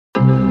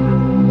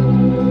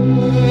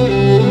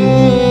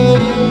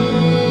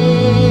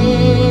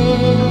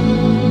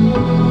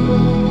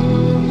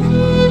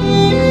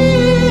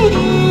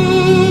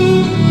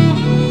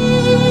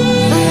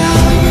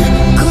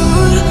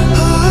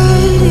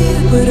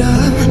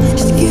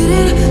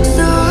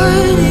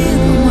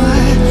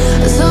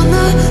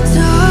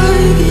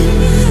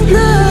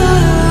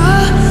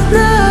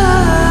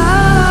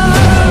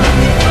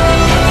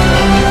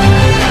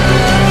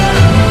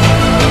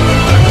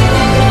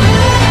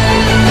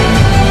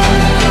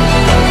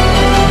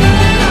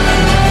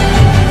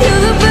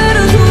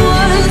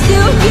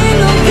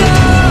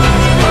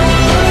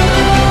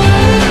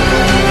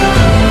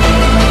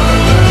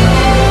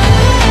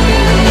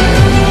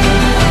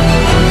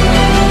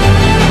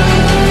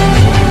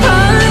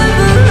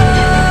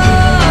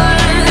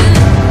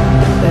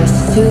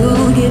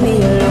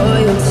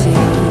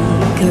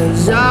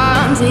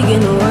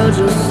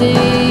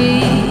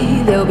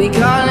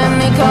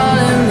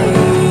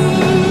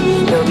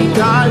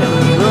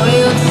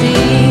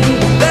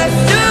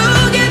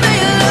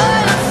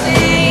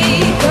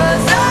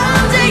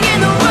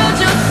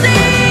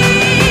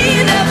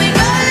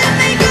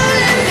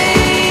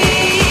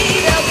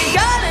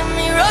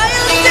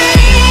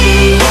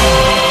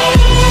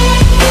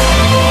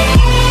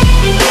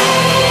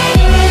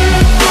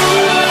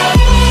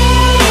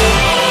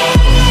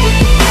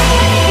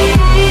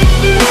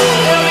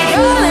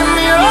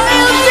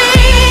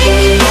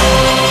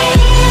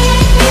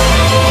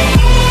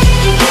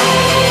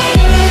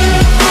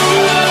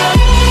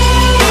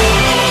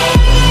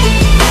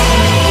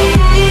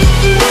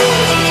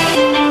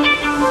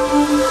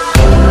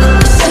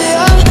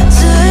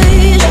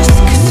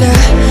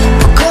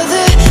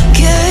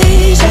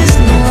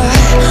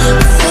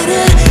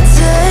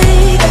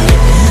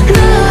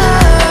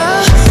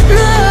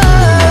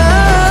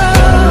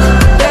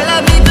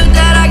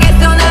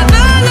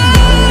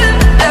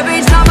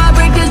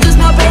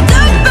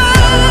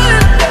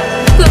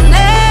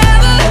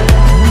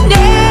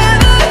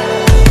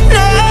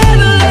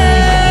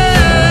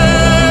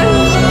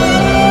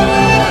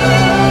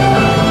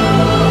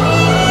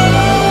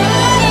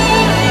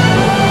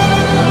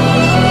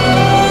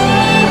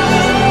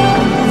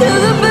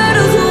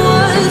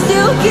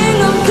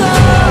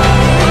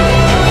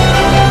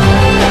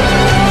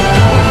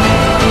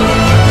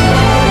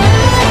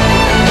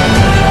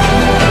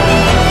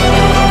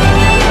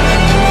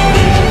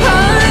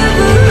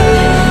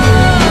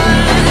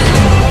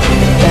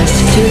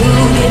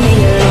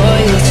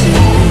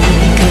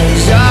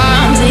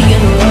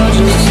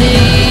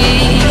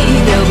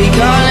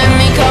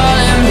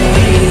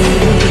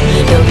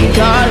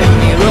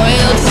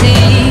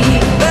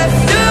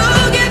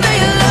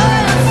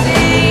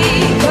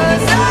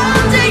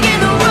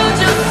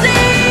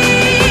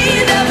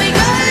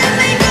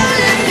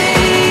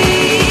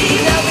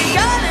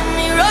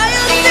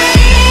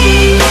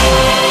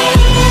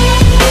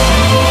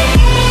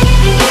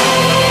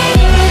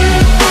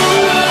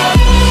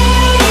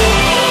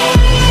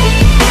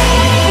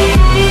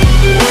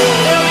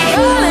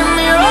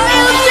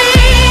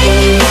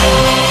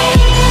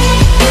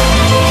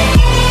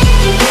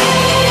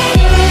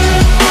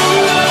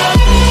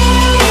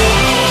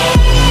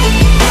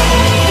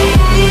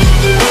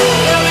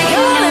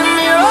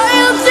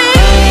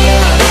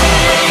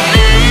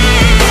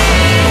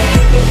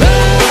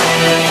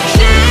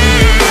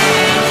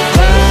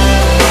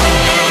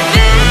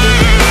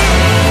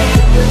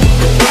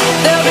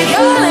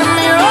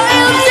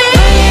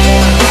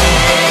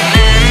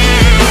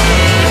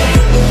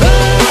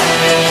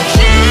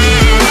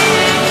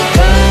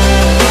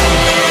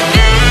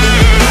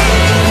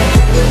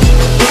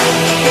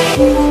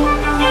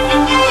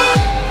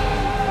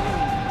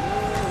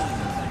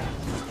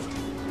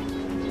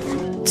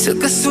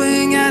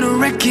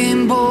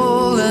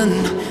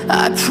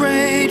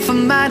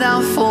my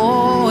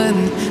downfall, and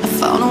I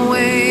found a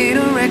way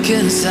to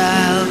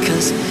reconcile.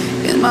 'Cause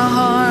in my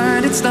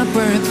heart it's not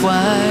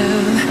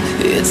worthwhile.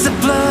 It's a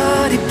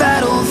bloody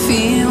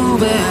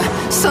battlefield where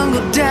some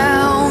go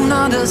down,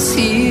 others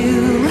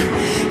heal.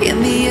 In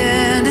the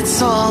end it's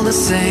all the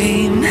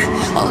same.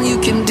 All you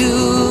can do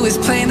is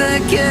play the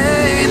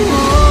game.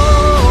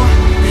 Oh,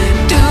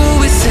 do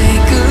we say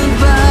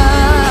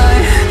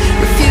goodbye?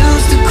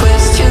 Refuse to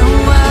question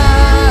why.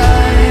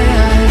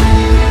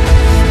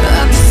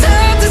 I'm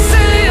sad to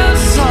say I'm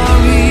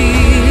sorry,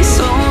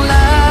 so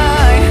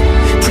lie.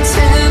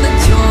 Pretend that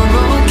you're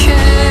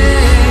okay.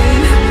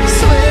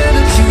 Swear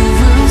that you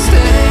will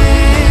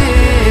stay.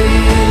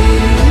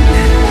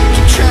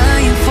 Keep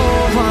trying for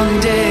one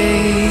day.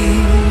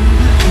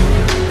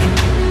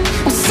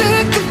 I'm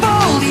sick of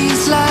all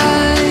these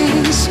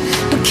lies.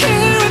 Don't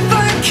care if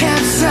I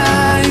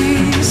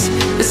capsize.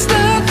 There's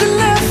nothing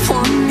left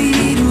for me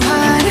to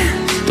hide.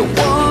 Don't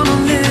wanna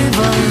live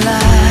a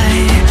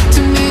lie.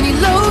 Too many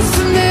lows,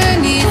 too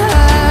many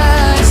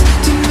highs.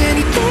 Too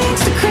many things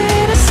to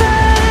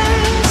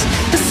criticize.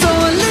 And so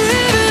I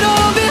leave it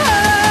all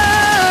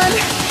behind.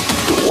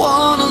 Don't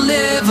wanna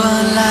live a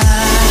lie.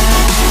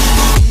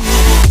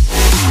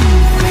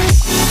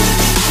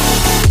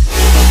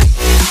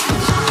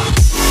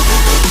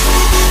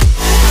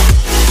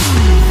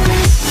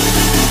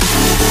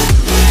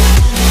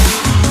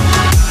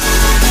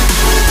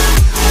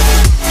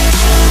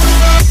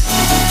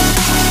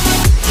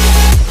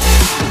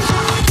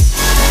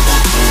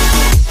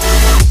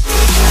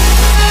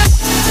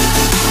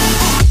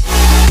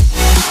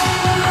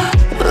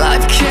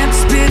 Life kept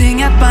spitting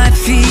at my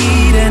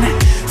feet and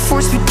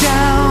forced me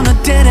down a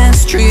dead-end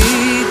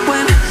street.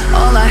 When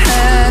all I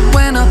had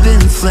went up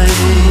in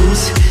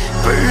flames,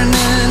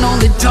 burning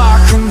only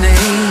dark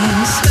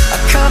remains. I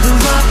cover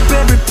up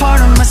every part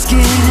of my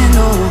skin,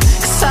 oh,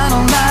 'cause I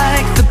don't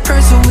like the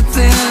person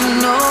within.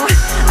 Oh,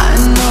 I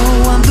know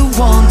I'm the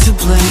one to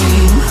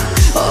blame.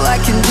 All I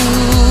can do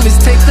is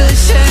take the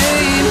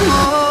shame.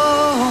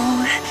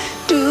 Oh,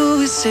 do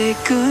we say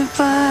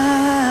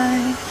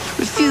goodbye?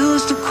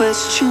 Refuse to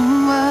question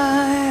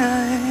why.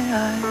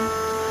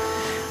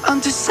 I'm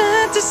too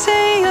sad to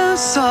say I'm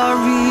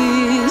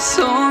sorry,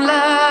 so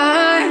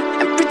lie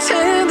and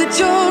pretend that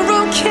you're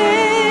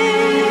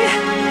okay.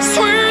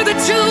 Swear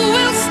that you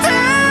will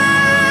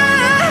stay.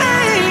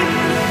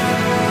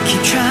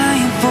 Keep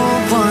trying for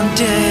one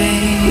day.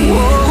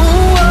 Whoa,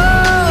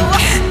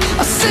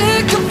 I'm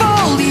sick of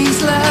all these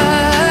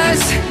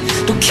lies.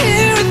 Don't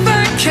care if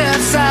I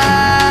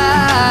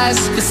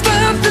capsize. There's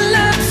nothing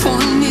left for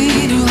me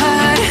to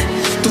hide.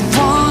 Don't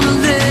wanna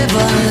live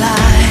a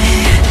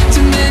lie.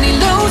 Too many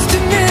lows,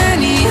 too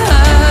many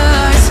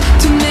highs.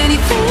 Too many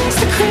things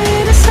to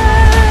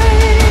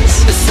criticize.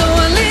 So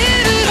I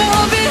leave it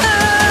all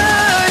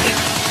behind.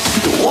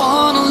 Don't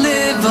wanna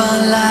live a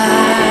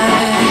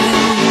lie.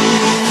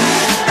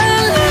 A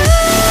lie.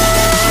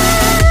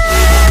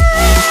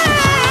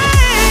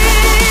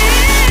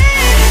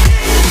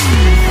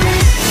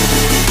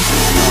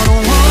 I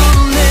don't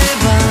wanna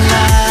live a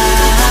lie.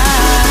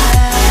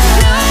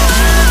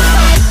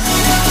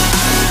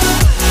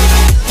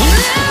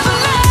 Live a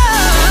lie. Ooh, yeah.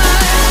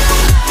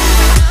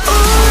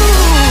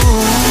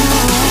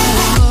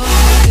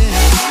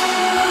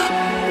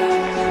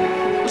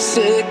 I'm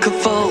sick of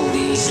all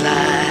these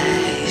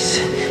lies.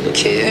 Don't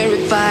care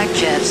if I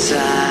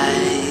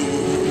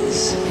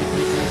capsize.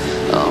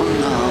 Oh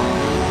no.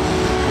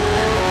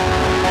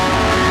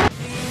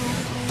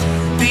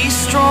 Be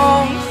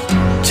strong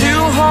to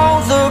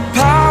hold the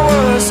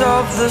powers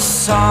of the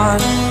sun.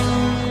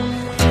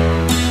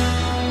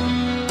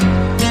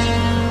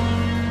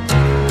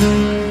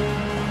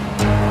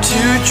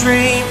 To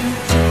dream,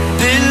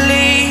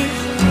 believe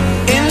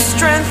in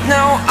strength.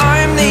 Now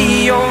I'm the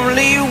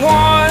only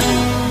one.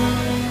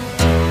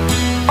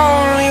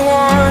 Only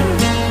one.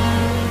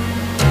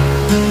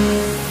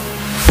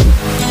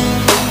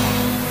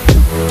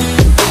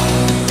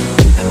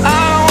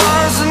 I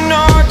was an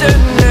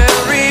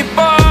ordinary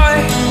boy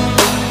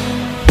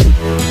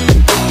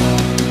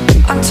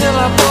until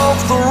I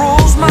broke the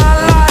rules. My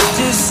life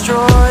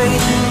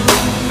destroyed.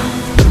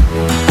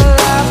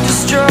 Life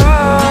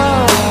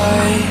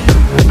destroyed.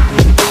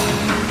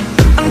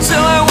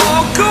 Until I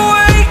woke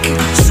awake,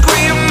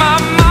 scream my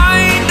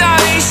mind,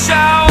 I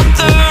shout,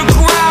 the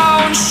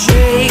ground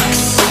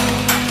shakes.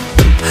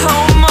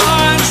 How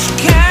much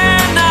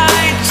can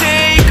I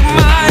take?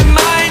 My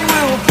mind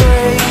will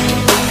break.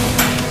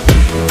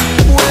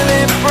 Will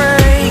it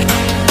break?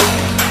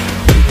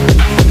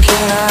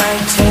 Can I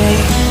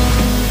take?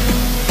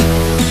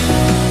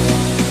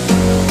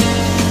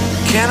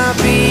 Can I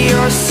be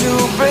your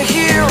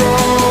superhero?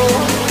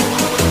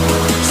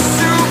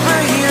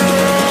 Superhero.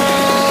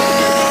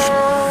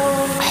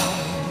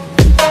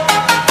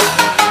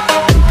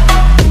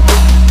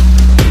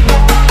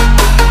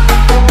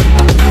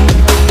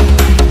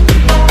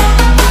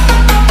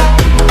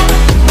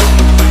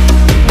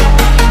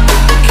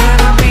 Can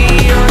I be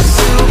your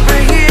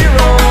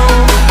superhero?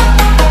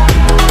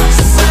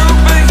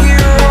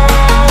 Superhero.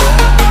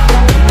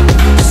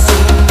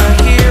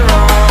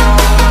 Superhero.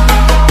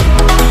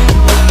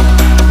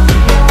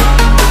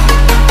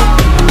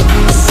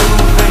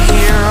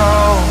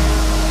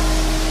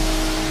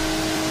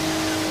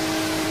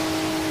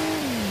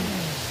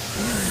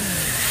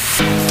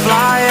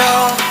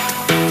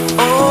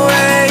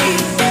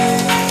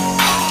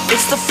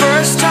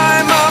 first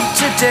time up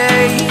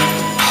today.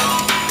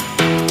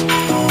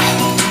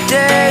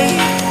 Today.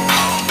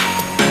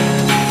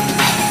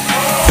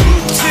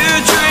 To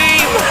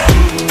dream,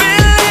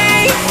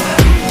 believe.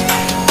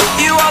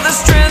 You are the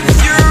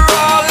strength, you're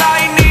all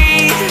I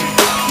need.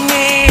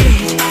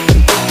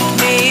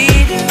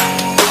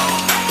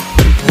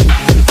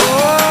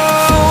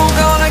 Oh,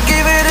 gonna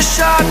give it a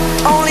shot.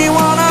 Only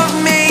one of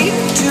me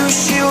to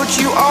shield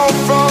you all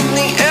from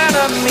the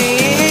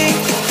enemy.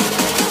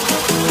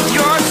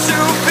 You're a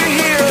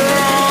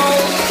superhero.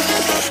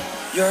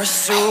 You're a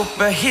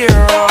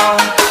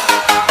superhero.